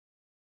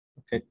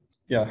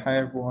Yeah, hi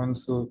everyone.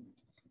 So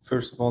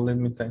first of all, let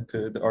me thank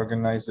the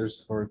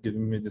organizers for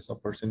giving me this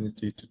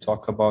opportunity to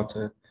talk about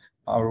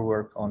our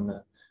work on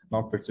the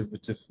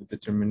non-perturbative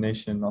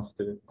determination of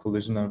the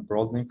collision and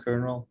broadening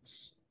kernel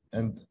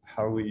and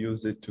how we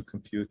use it to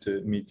compute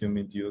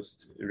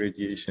medium-induced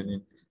radiation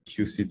in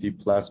QCD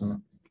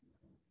plasma.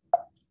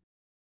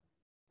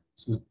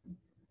 So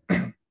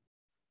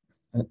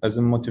as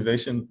a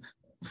motivation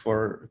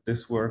for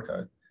this work,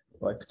 I'd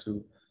like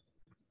to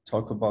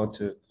talk about,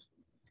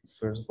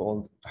 first of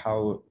all,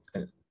 how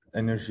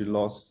energy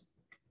loss.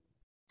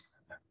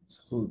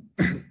 So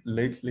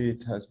lately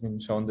it has been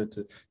shown that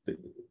the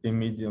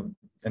immediate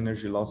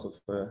energy loss of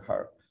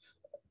hard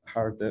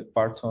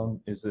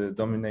parton is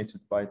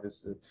dominated by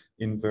this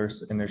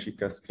inverse energy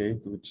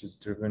cascade, which is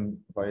driven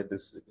by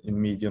this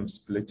in medium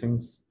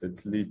splittings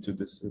that lead to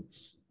this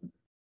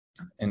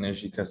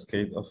energy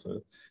cascade of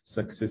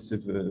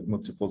successive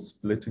multiple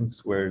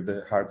splittings, where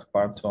the hard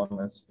parton,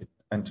 as it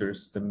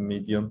enters the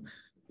medium,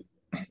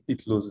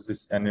 it loses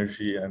its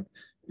energy and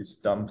is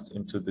dumped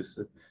into this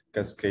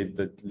cascade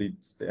that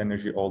leads the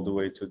energy all the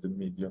way to the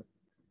medium.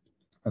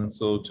 And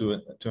so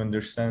to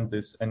understand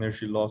this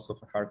energy loss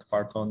of a hard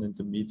parton in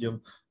the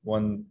medium,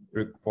 one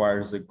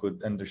requires a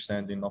good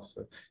understanding of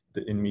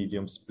the in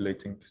medium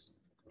splittings.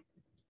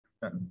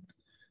 And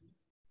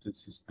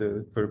this is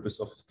the purpose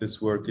of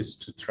this work, is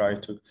to try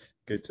to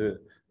get a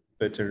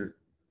better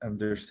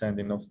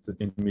understanding of the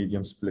in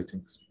medium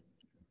splittings.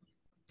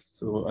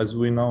 So as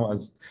we know,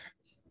 as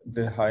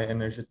the high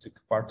energetic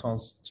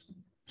partons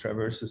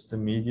traverses the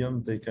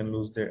medium, they can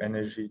lose their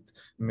energy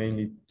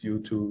mainly due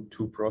to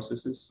two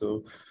processes.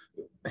 So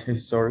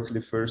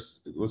historically,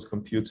 first it was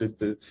computed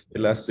the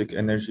elastic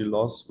energy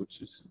loss,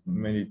 which is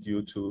mainly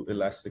due to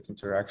elastic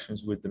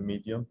interactions with the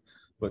medium.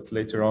 But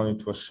later on,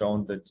 it was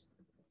shown that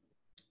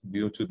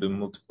due to the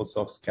multiple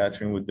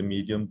self-scattering with the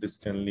medium, this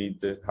can lead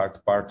the hard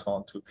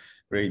parton to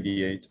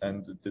radiate,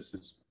 and this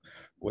is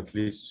what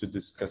leads to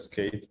this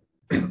cascade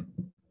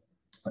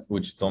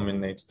which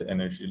dominates the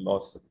energy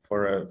loss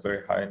for a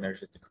very high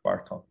energetic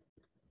parton.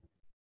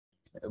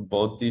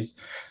 Both these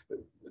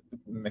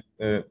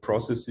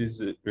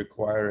processes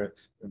require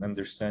an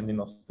understanding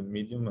of the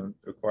medium and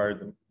require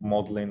the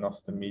modeling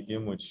of the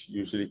medium, which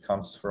usually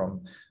comes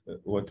from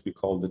what we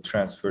call the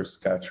transverse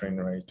scattering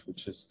rate,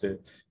 which is the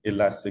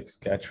elastic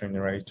scattering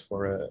rate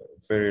for a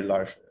very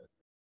large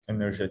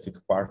energetic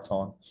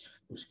parton,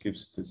 which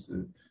gives this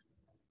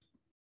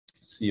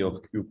C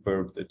of Q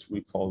curve that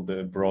we call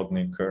the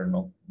broadening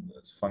kernel.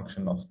 That's a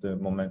function of the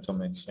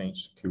momentum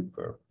exchange Q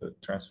curve, the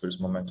transverse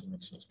momentum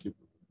exchange Q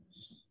curve.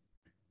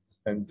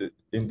 And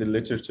in the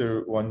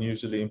literature, one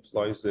usually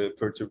employs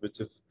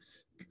perturbative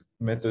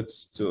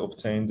methods to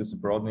obtain this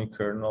broadening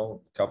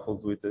kernel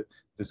coupled with the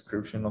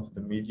description of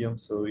the medium.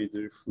 So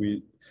either if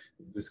we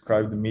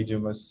describe the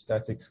medium as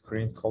static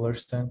screen color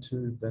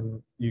center,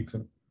 then you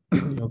can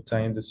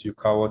obtain this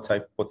Yukawa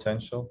type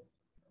potential.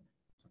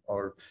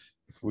 Or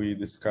if we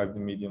describe the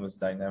medium as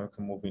dynamic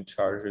moving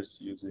charges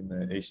using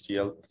the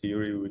HDL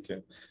theory,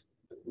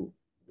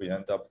 we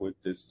end up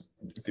with this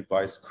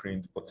device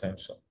screened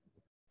potential.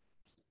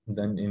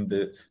 Then in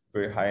the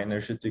very high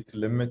energetic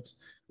limit,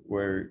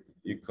 where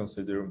you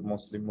consider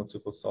mostly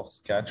multiple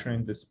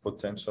self-scattering, these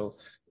potentials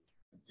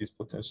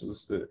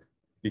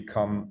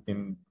become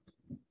in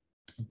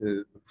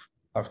the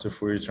after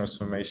Fourier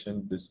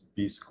transformation this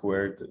B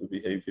squared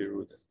behavior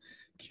with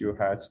Q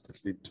hat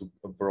that lead to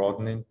a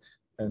broadening,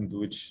 and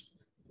which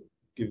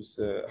gives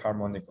a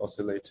harmonic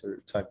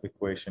oscillator type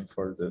equation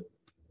for the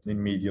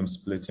in medium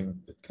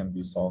splitting that can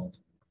be solved.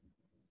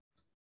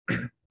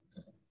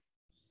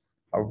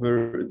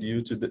 However,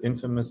 due to the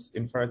infamous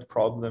infrared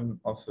problem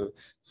of a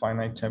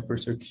finite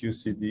temperature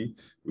QCD,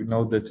 we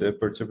know that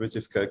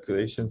perturbative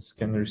calculations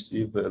can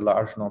receive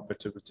large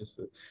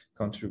non-perturbative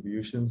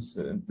contributions,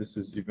 and this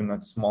is even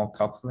at small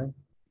coupling.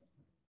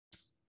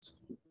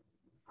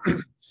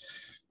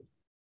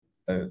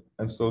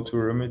 And so to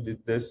remedy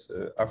this,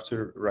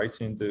 after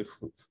writing the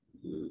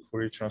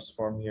Fourier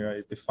transform here,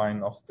 I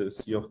define of the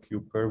C of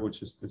Q curve,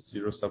 which is the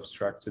zero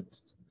subtracted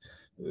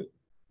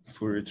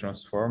Fourier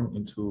transform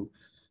into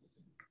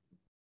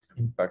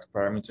impact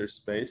parameter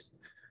space.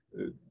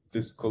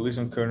 This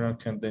collision kernel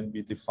can then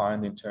be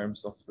defined in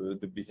terms of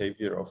the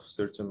behavior of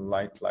certain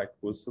light-like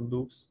Wilson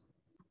loops.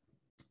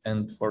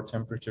 And for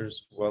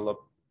temperatures well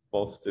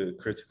above the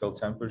critical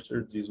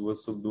temperature, these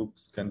Wilson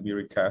loops can be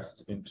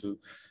recast into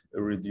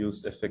a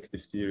reduced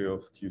effective theory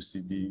of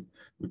QCD,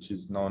 which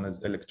is known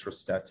as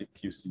electrostatic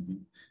QCD,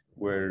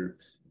 where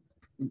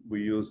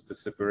we use the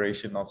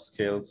separation of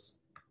scales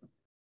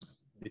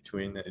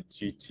between a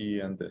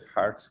GT and the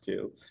hard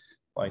scale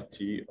by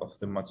T of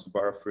the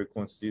Matsubara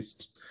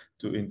frequencies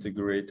to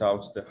integrate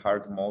out the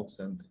hard modes,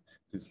 and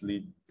this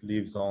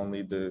leaves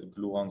only the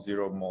gluon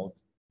zero mode,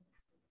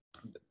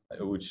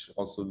 which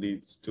also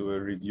leads to a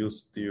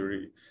reduced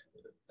theory,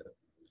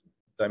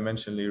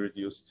 dimensionally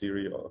reduced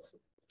theory of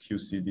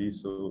QCD.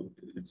 So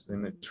it's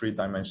in a 3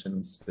 dimension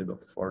instead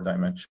of 4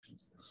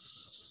 dimensions.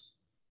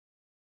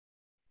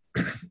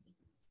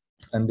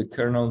 And the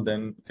kernel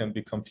then can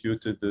be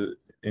computed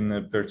in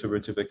a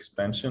perturbative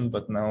expansion,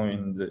 but now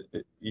in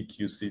the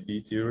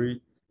EQCD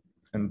theory,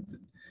 and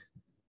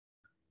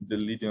the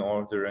leading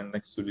order and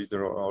next to leading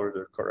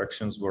order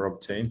corrections were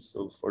obtained.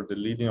 So for the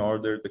leading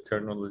order, the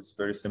kernel is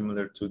very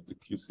similar to the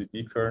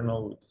QCD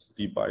kernel with this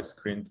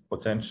d-by-screened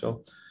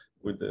potential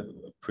with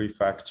a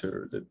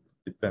prefactor that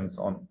depends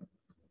on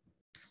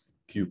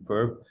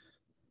QPerb,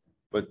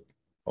 but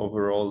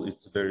overall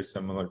it's very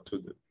similar to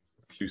the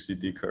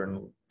QCD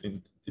kernel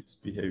in its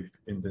behavior,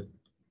 in the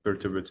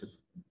perturbative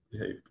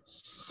behavior.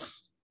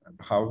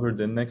 However,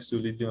 the next to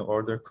leading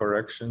order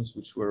corrections,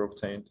 which were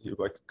obtained here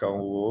by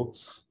Kakao,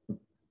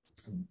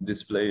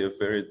 display a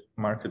very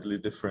markedly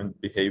different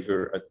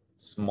behavior at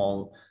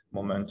small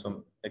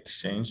momentum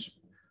exchange,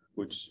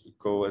 which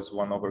go as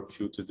 1 over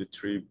q to the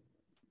 3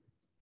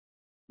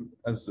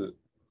 as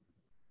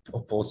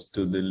opposed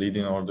to the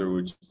leading order,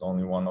 which is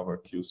only 1 over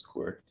q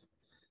squared.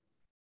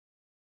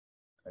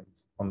 And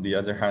on the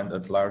other hand,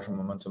 at large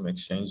momentum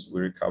exchange,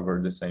 we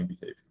recover the same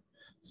behavior.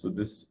 So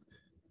this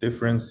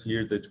difference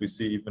here that we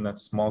see even at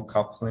small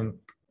coupling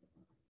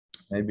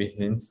maybe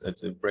hints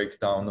at a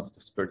breakdown of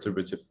this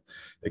perturbative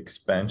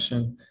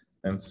expansion.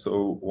 And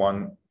so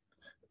one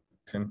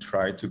can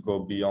try to go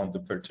beyond the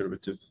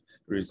perturbative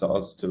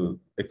results to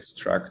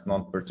extract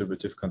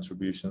non-perturbative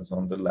contributions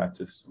on the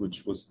lattice,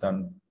 which was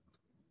done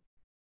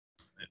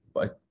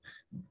by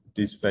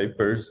these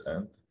papers.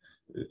 And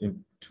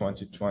in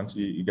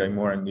 2020,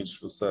 Gaimor and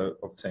Nijfusa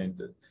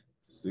obtained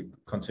the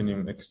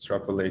continuum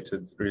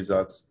extrapolated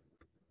results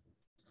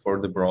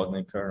for the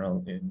broadening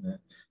kernel in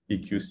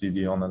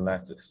EQCD on a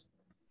lattice.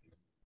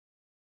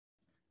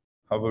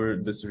 However,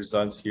 this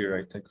result here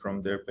I take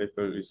from their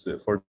paper is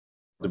for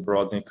the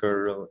broadening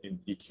kernel in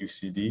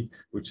EQCD,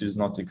 which is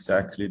not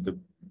exactly the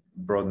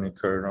broadening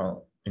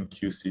kernel in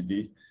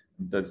QCD.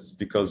 That's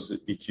because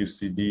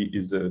EQCD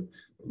is a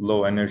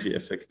low energy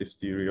effective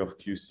theory of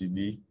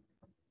QCD,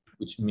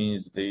 which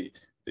means they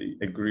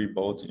agree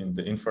both in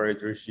the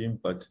infrared regime,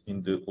 but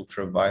in the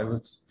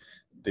ultraviolet,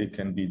 they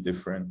can be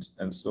different.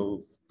 And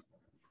so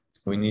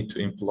we need to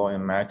employ a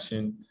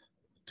matching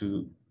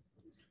to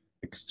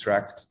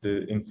extract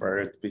the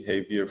infrared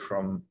behavior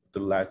from the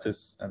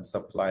lattice and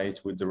supply it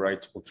with the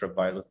right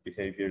ultraviolet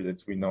behavior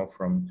that we know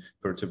from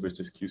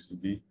perturbative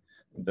QCD.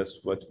 And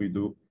that's what we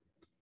do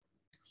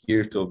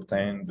here to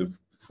obtain the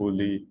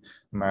fully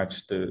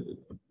matched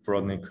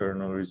broadening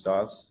kernel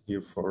results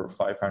here for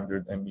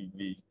 500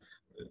 MeV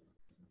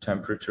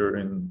temperature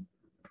in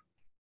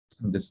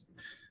this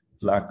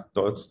black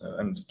dots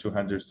and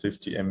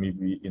 250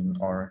 MeV in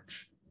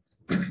orange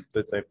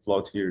that I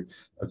plot here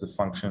as a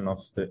function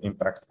of the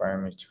impact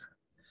parameter.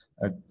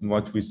 And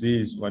what we see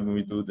is when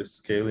we do the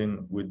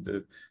scaling with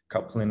the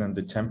coupling and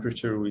the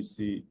temperature, we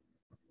see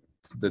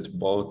that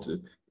both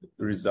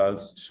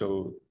results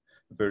show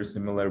very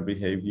similar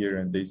behavior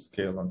and they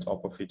scale on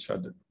top of each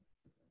other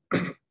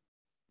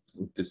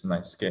with this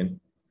nice scale.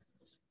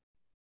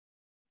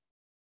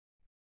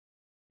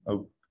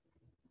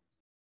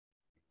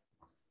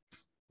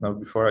 Now,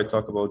 before I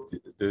talk about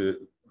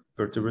the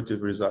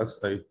perturbative results,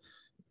 I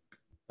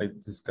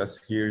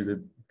discuss here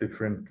the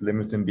different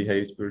limiting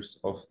behaviors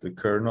of the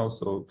kernel.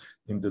 So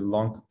in the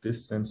long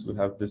distance, we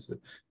have this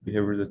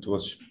behavior that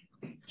was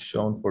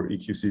shown for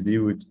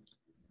EQCD,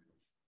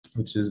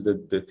 which is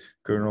that the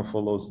kernel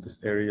follows this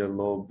area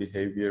law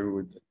behavior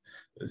with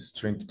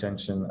string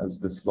tension as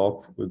the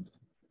slope, with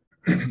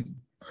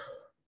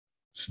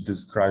which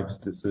describes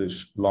this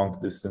long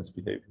distance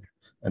behavior.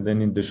 And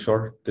then in the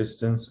short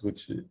distance,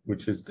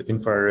 which is the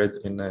infrared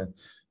in a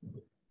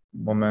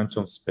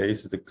momentum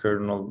space, the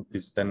kernel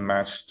is then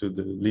matched to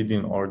the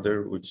leading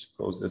order, which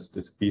goes as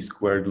this b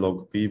squared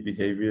log b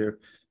behavior,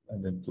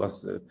 and then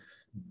plus a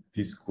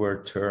b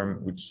squared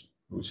term, which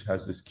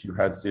has this q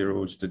hat 0,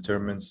 which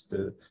determines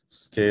the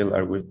scale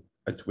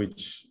at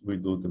which we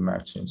do the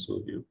matching.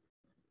 So here.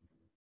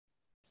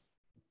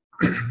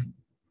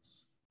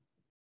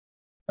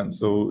 And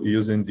so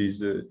using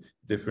these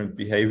different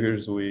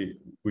behaviors, we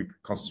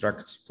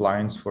construct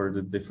splines for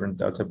the different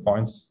data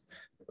points.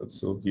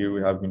 So here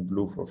we have in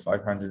blue for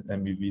 500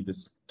 MeV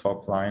this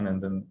top line,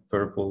 and then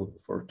purple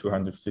for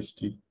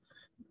 250,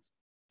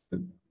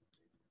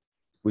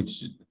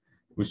 which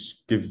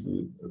give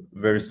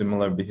very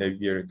similar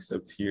behavior,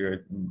 except here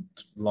at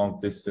long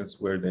distance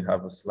where they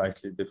have a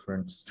slightly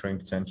different string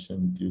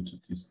tension due to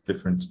these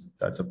different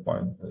data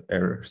point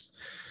errors.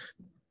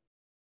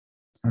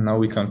 And now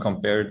we can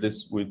compare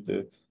this with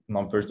the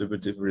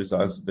non-perturbative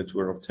results that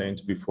were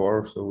obtained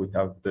before. So we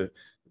have the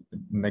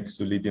next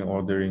to leading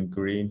order in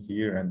green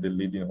here and the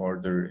leading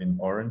order in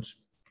orange.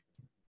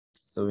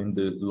 So in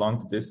the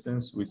long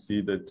distance, we see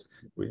that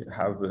we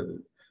have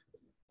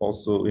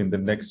also in the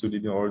next to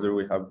leading order,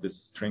 we have this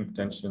string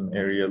tension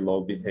area law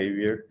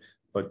behavior,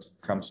 but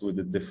comes with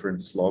a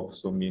different slope,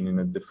 so meaning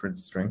a different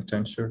string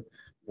tension,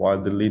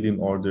 while the leading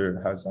order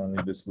has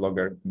only this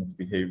logarithmic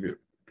behavior.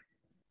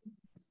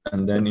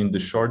 And then in the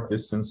short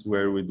distance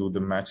where we do the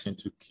matching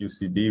to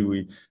QCD,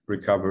 we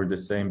recover the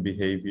same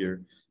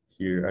behavior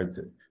here at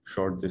the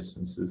short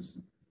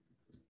distances.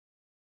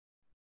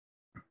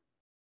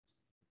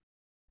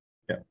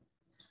 Yeah.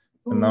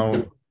 And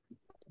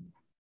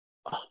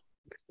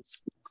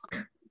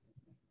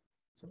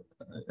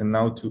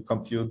now to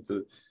compute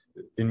the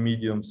in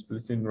medium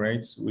splitting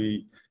rates,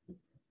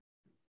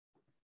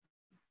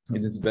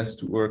 it is best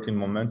to work in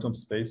momentum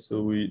space.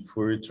 So we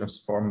Fourier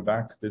transform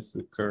back this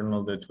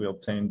kernel that we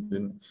obtained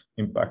in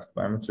impact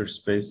parameter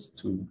space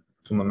to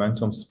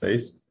momentum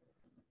space.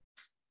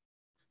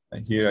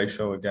 And here I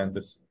show again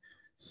this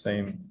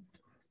same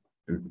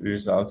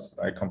results.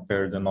 I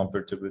compare the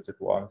non-perturbative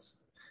ones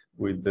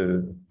with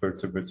the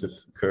perturbative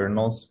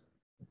kernels.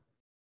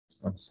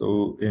 And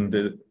so in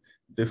the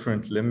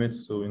different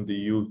limits, so in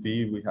the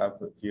UV, we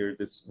have here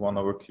this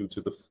 1/q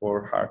to the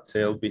 4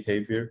 hardtail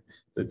behavior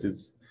that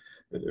is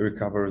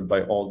recovered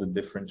by all the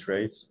different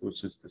rates,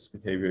 which is this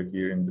behavior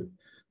here in the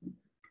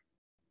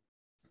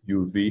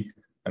UV.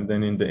 And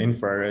then in the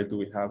infrared,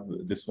 we have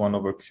this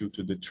 1/q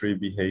to the 3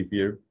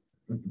 behavior,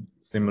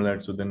 similar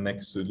to the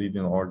next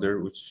leading order,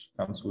 which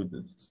comes with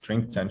the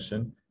string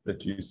tension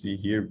that you see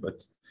here,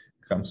 but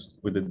comes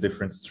with a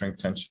different string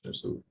tension.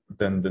 So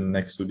then the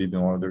next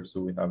leading order,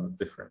 so we have a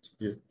different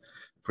here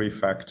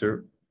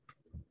prefactor.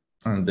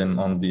 And then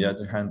on the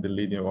other hand, the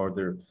leading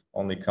order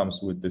only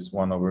comes with this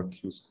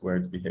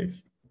 1/q²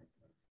 behavior.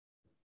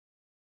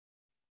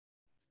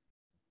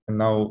 And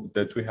now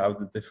that we have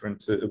the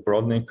different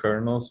broadening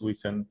kernels, we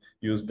can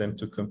use them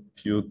to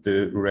compute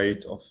the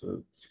rate of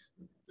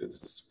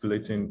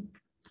splitting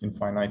in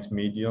finite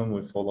medium.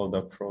 We follow the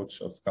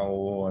approach of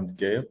Cao and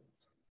Gale,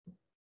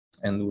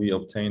 and we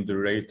obtain the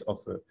rate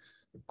of a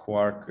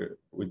quark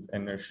with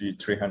energy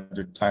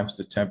 300 times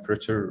the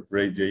temperature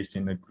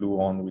radiating a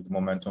gluon with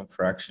momentum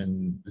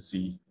fraction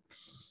z.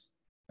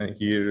 And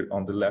here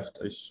on the left,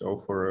 I show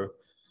for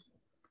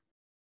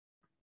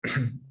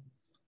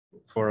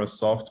a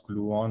soft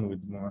gluon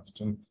with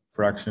momentum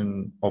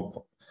fraction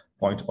of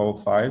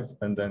 0.05,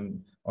 and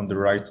then on the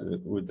right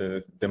with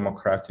the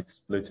democratic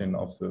splitting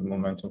of the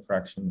momentum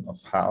fraction of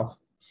half.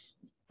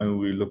 And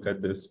we look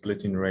at the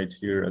splitting rate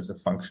here as a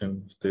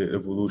function of the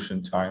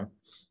evolution time.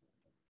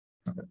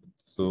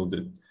 So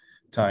the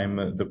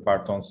time the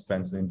parton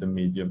spends in the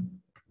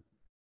medium.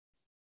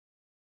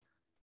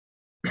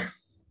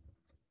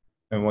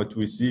 And what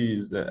we see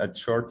is that at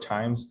short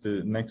times,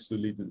 the next to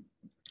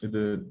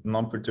the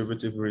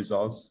non-perturbative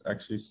results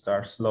actually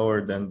start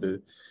slower than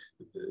the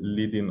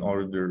leading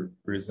order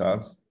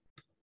results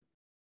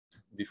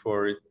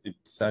before it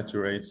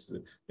saturates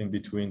in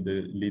between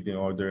the leading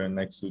order and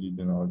next to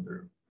leading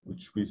order,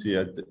 which we see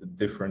at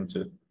different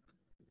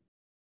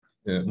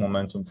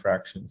momentum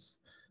fractions.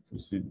 We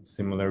see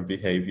similar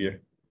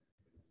behavior.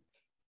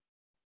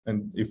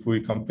 And if we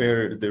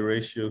compare the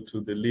ratio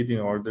to the leading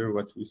order,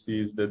 what we see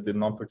is that the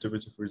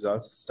non-perturbative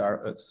results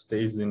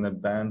stays in a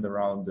band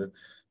around the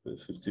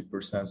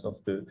 50% of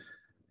the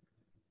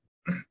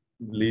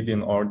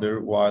leading order,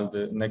 while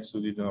the next to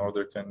leading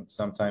order can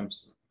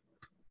sometimes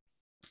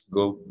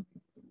go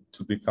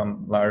to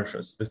become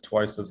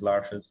twice as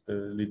large as the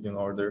leading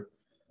order.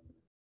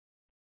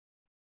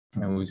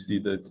 And we see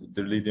that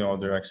the leading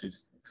order actually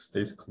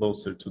stays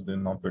closer to the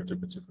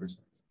non-perturbative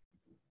result.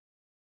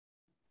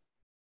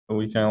 And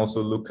we can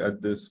also look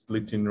at the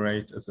splitting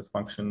rate as a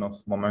function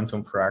of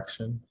momentum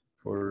fraction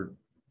for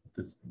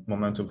this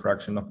momentum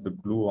fraction of the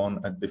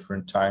gluon at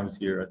different times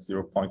here at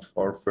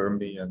 0.4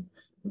 Fermi and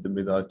in the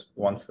middle at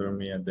 1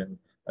 Fermi and then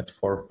at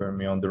 4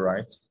 Fermi on the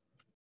right.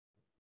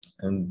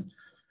 And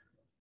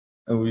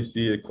we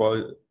see a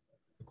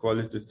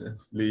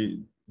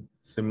qualitatively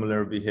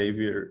similar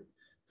behavior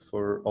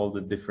for all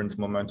the different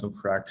momentum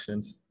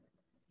fractions,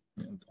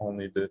 and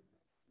only the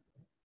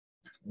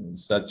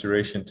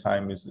saturation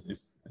time is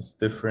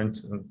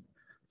different. And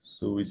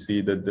so we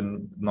see that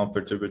the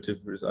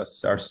non-perturbative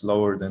results are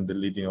slower than the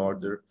leading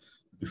order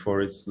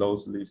before it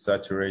slowly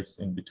saturates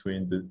in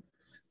between the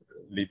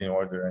leading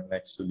order and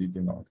next to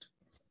leading order.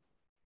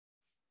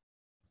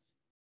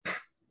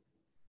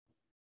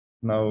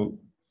 Now,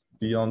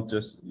 beyond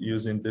just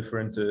using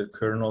different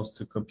kernels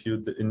to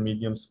compute the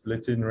in-medium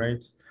splitting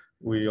rates,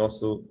 we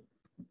also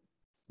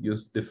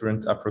use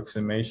different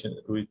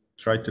approximations. We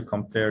try to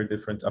compare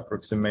different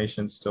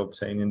approximations to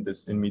obtaining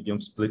this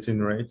in-medium splitting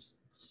rates.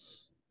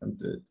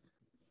 And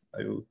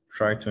I will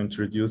try to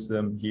introduce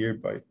them here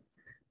by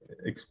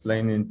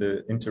explaining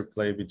the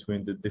interplay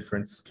between the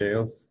different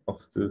scales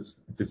of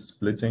this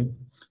splitting.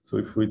 So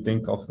if we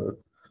think of a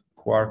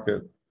quark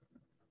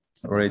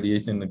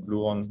radiating a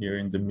gluon here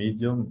in the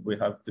medium, we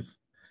have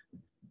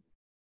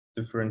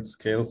different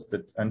scales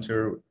that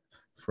enter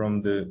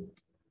from the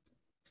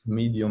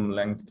medium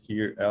length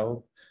here,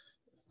 L,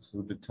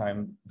 so the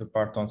time the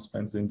parton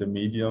spends in the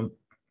medium,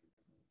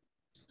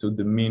 to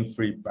the mean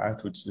free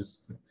path, which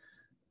is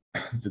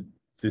the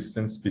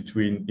distance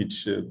between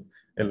each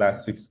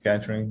elastic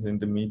scatterings in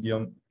the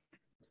medium.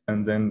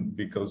 And then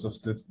because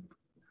of the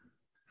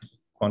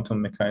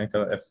quantum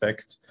mechanical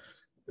effect,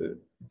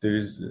 there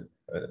is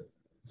a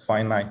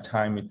finite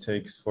time it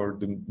takes for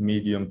the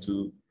medium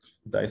to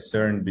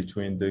discern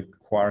between the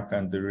quark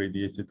and the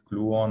radiated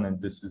gluon,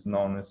 and this is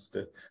known as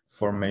the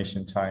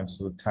formation time.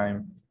 So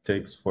time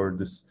takes for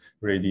this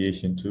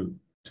radiation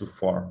to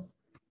form.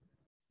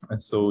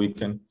 And so we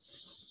can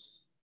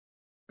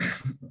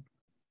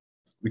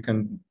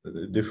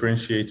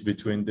differentiate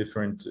between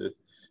different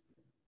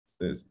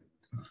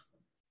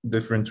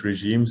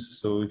regimes.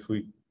 So if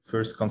we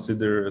first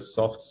consider a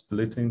soft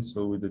splitting,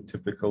 so with the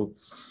typical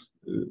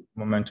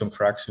momentum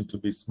fraction to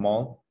be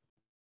small,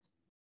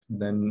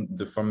 then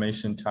the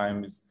formation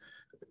time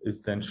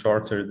is then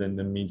shorter than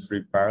the mean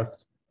free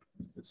path,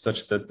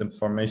 such that the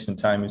formation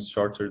time is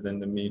shorter than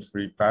the mean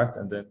free path,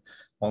 and then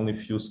only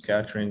few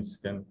scatterings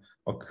can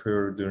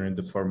occur during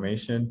the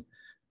formation.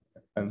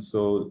 And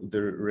so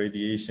the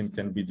radiation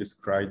can be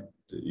described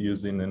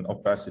using an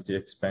opacity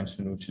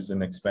expansion, which is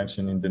an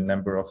expansion in the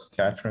number of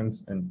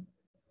scatterings, and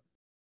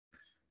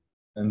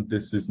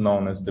this is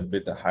known as the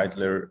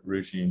Bethe-Heitler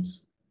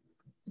regimes,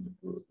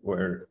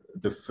 where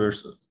the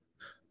first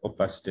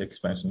opacity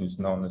expansion is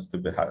known as the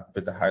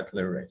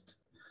Bethe-Heitler rate.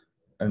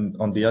 And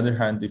on the other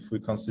hand, if we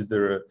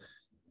consider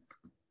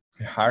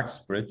a hard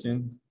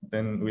splitting,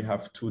 then we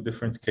have two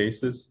different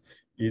cases.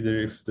 Either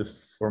if the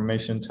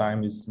formation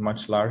time is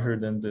much larger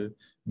than the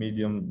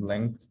medium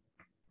length,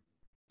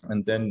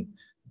 and then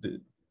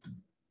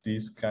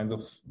these kind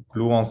of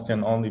gluons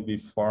can only be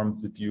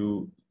formed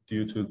due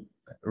to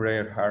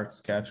rare hard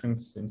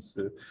scatterings, since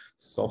the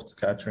soft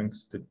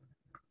scatterings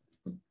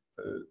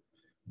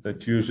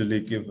that usually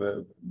give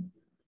a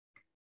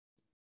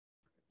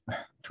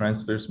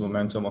transverse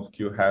momentum of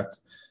q hat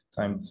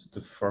times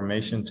the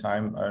formation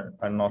time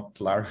are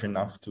not large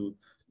enough to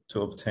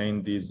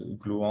obtain these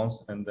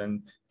gluons, and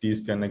then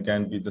these can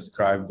again be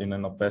described in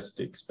an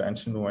opacity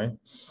expansion way.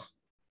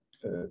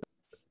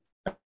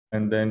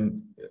 And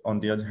then on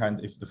the other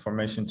hand, if the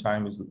formation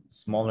time is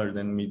smaller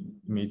than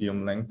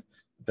medium length,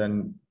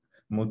 then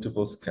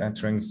multiple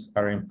scatterings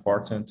are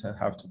important and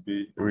have to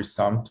be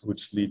resummed,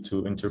 which lead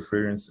to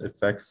interference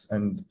effects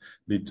and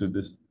lead to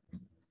this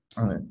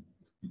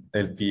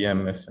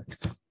LPM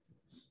effect.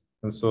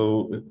 And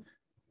so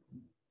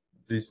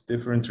these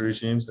different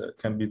regimes that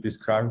can be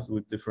described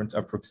with different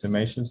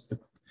approximations that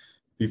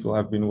people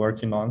have been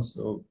working on.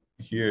 So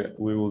here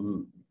we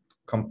will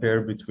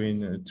compare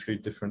between three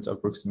different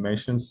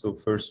approximations. So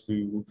first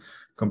we will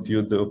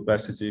compute the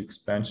opacity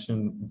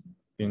expansion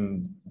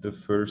in the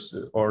first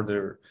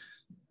order,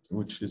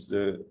 which is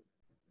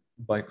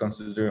by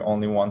considering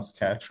only one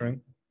scattering.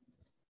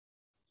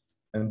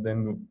 And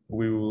then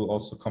we will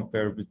also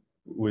compare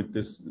with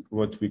this,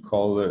 what we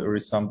call a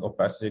resummed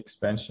opacity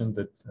expansion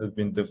that has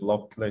been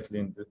developed lately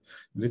in the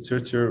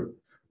literature,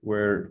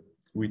 where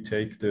we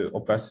take the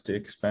opacity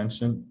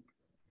expansion,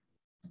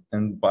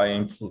 and by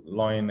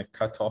employing a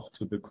cutoff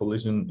to the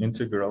collision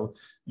integral,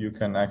 you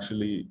can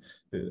actually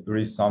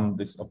resum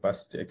this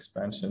opacity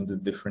expansion, the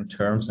different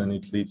terms, and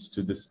it leads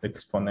to this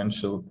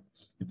exponential,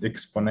 it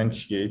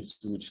exponentiates,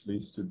 which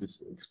leads to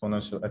this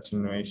exponential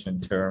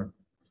attenuation term.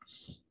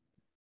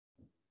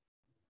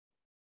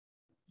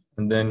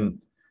 And then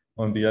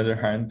on the other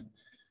hand,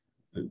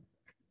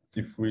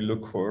 if we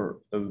look for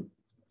a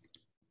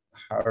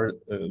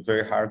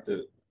very hard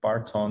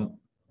parton,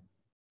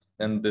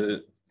 and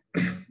the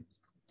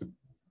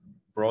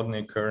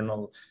broadening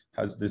kernel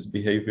has this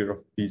behavior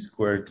of b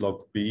squared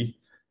log b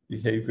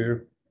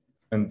behavior,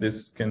 and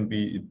this can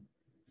be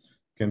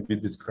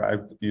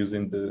described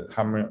using the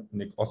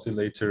harmonic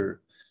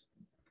oscillator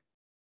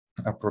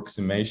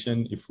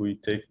approximation if we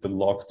take the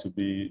log to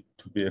be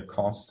a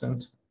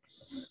constant.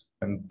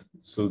 And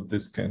so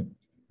this can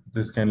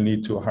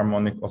lead to a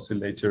harmonic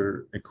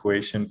oscillator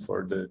equation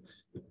for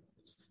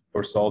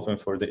solving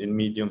for the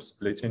in-medium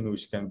splitting,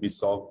 which can be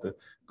solved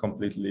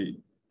completely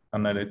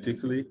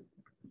analytically.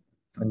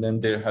 And then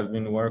there have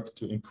been work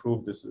to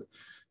improve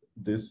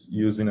this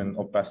using an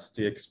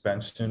opacity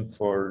expansion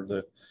for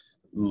the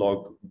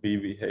log b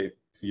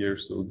behavior.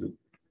 So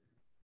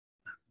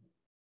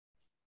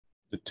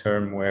the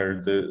term where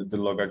the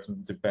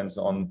logarithm depends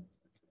on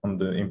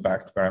the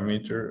impact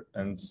parameter.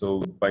 And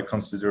so by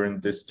considering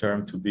this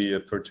term to be a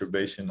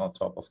perturbation on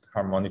top of the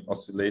harmonic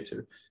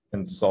oscillator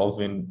and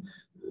solving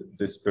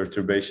this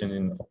perturbation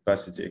in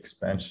opacity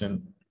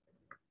expansion.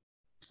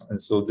 And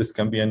so this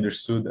can be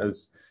understood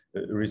as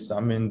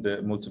resumming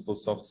the multiple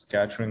soft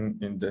scattering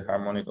in the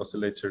harmonic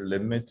oscillator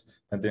limit,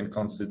 and then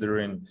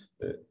considering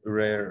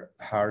rare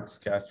hard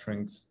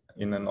scatterings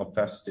in an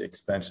opacity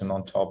expansion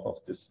on top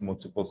of this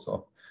multiple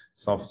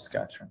soft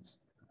scatterings.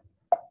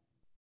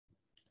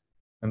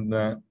 And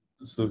then,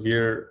 so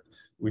here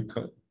we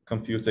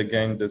compute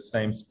again the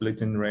same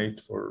splitting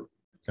rate for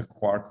a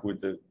quark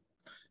with the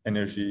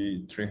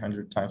energy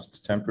 300 times the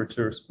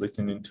temperature,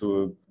 splitting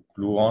into a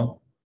gluon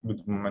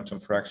with momentum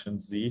fraction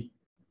z.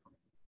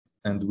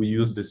 And we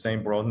use the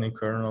same broadening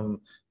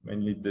kernel,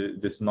 mainly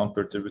this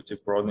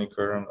non-perturbative broadening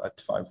kernel at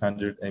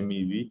 500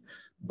 MeV,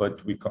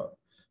 but we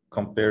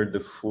compare the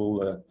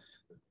full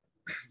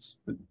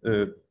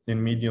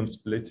in medium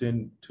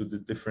splitting to the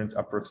different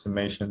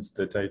approximations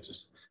that I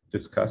just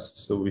discussed.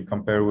 So we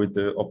compare with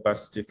the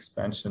opacity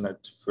expansion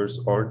at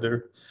first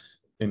order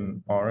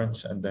in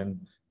orange, and then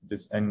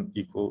this n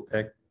equal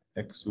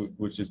x,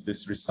 which is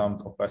this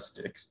resummed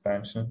opacity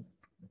expansion.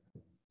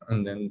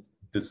 And then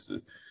this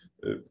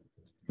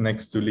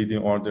next to leading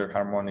order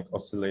harmonic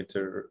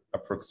oscillator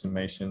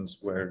approximations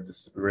where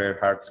this rare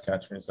hard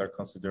scatterings are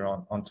considered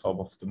on top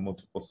of the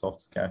multiple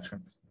soft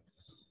scatterings.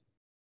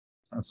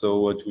 And so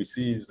what we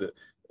see is that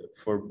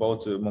for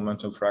both the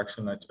momentum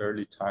fraction at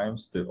early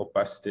times, the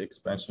opacity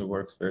expansion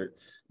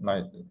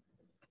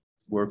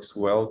works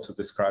well to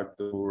describe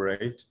the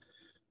rate.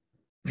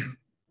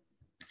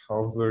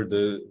 However,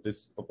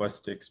 this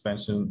opacity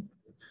expansion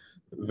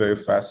very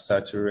fast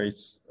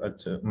saturates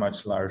at a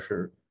much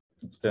larger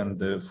than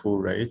the full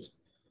rate.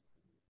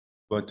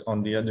 But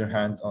on the other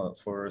hand,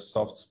 for a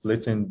soft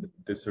splitting,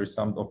 this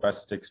resumed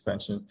opacity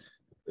expansion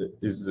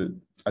is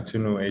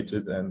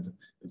attenuated and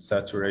it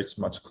saturates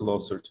much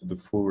closer to the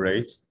full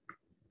rate.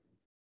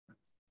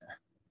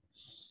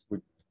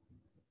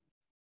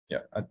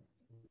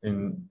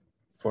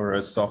 For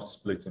a soft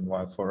splitting,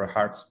 while for a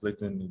hard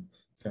splitting, it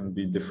can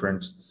be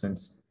different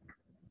since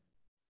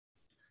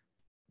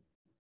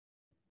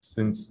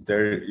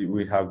there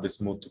we have this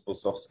multiple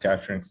soft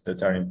scatterings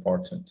that are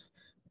important.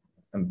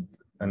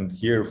 And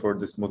here for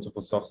this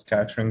multiple soft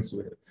scatterings,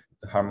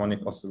 the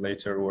harmonic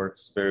oscillator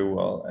works very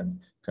well and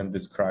can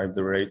describe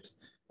the rate,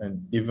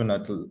 and even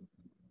at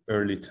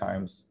early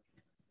times,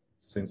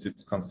 since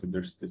it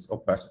considers this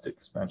opacity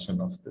expansion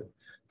of the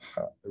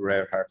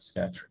rare hard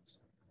scatterings.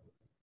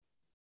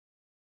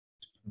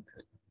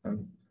 Okay.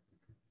 And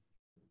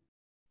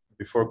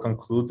before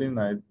concluding,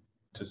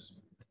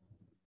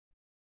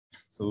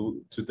 so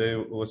today I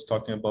was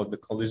talking about the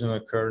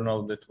collisional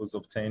kernel that was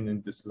obtained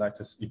in this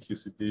lattice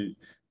EQCD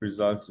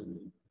result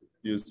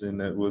using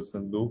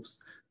Wilson loops,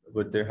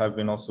 but there have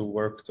been also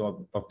work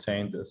to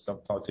obtain the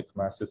asymptotic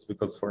masses,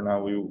 because for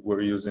now we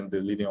were using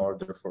the leading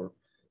order for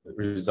the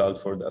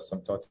result for the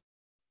asymptotic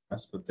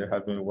mass, but there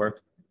have been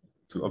work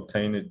to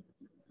obtain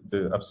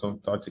the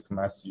asymptotic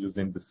mass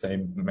using the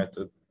same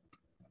method.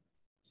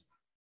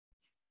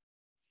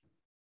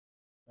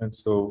 And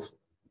so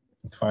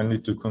finally,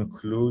 to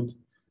conclude,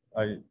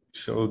 I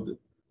showed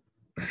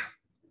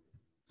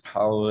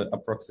how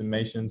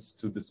approximations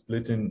to the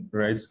splitting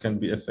rates can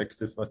be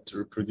effective at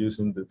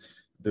reproducing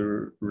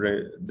the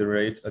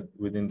rate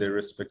within their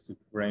respective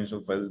range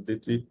of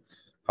validity.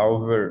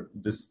 However,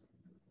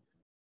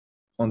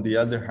 on the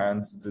other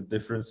hand, the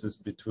differences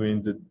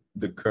between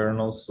the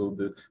kernels, so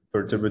the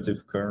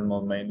perturbative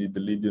kernel, mainly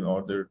the leading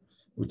order,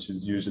 which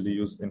is usually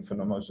used in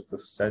phenomenological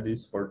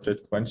studies for jet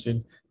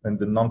quenching, and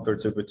the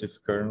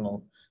non-perturbative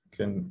kernel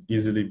can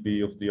easily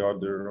be of the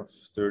order of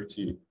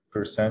 30%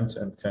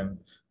 and can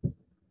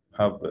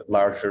have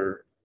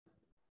larger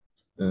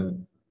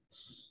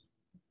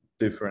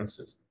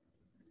differences.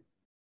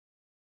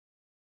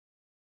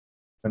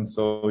 And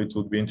so it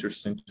would be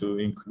interesting to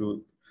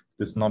include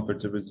these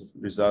non-perturbative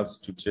results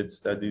to jet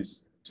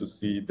studies to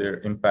see their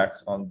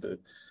impact on the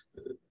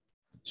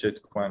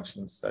jet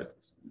quenching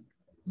studies.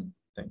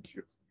 Thank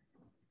you.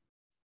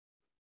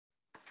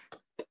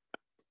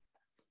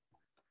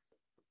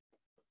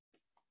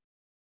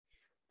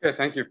 Okay,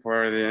 thank you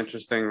for the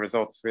interesting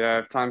results. We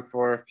have time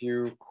for a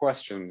few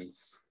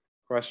questions.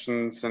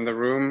 Questions in the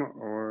room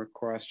or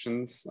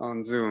questions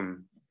on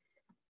Zoom?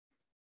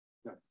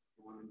 Yes,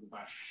 one in the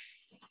back.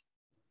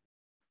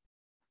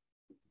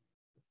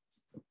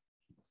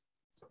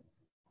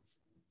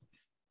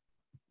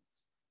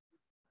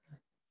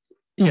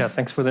 Yeah,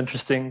 thanks for the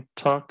interesting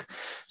talk.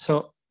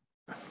 So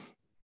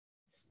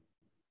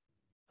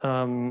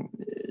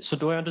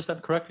do I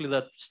understand correctly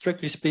that,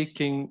 strictly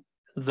speaking,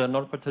 the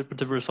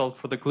non-perturbative result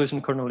for the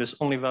collision kernel is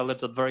only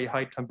valid at very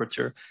high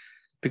temperature,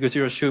 because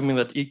you're assuming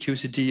that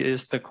EQCD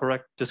is the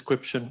correct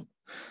description,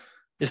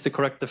 is the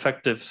correct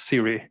effective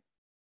theory?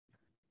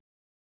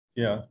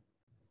 Yeah.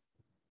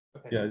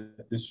 Okay. Yeah,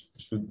 this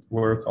should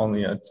work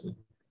only at,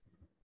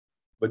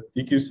 but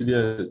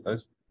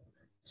EQCD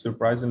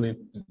surprisingly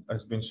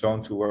has been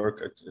shown to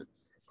work at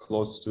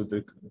close to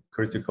the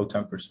critical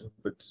temperature,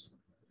 but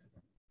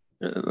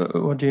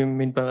what do you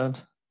mean by that?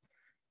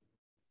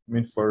 I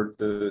mean, for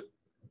the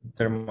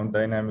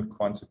thermodynamic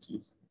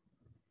quantities,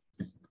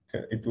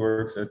 it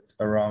works at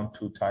around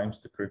 2 times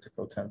the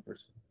critical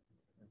temperature.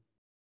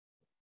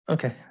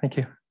 Okay, thank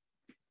you.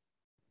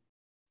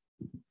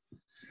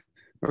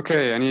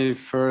 Okay, any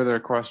further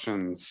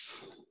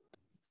questions,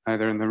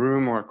 either in the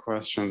room or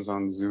questions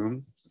on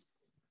Zoom?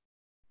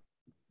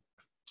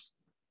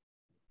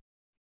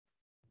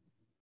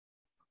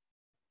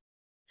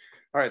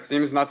 All right,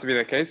 seems not to be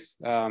the case.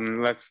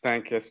 Let's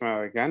thank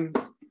Ismail again.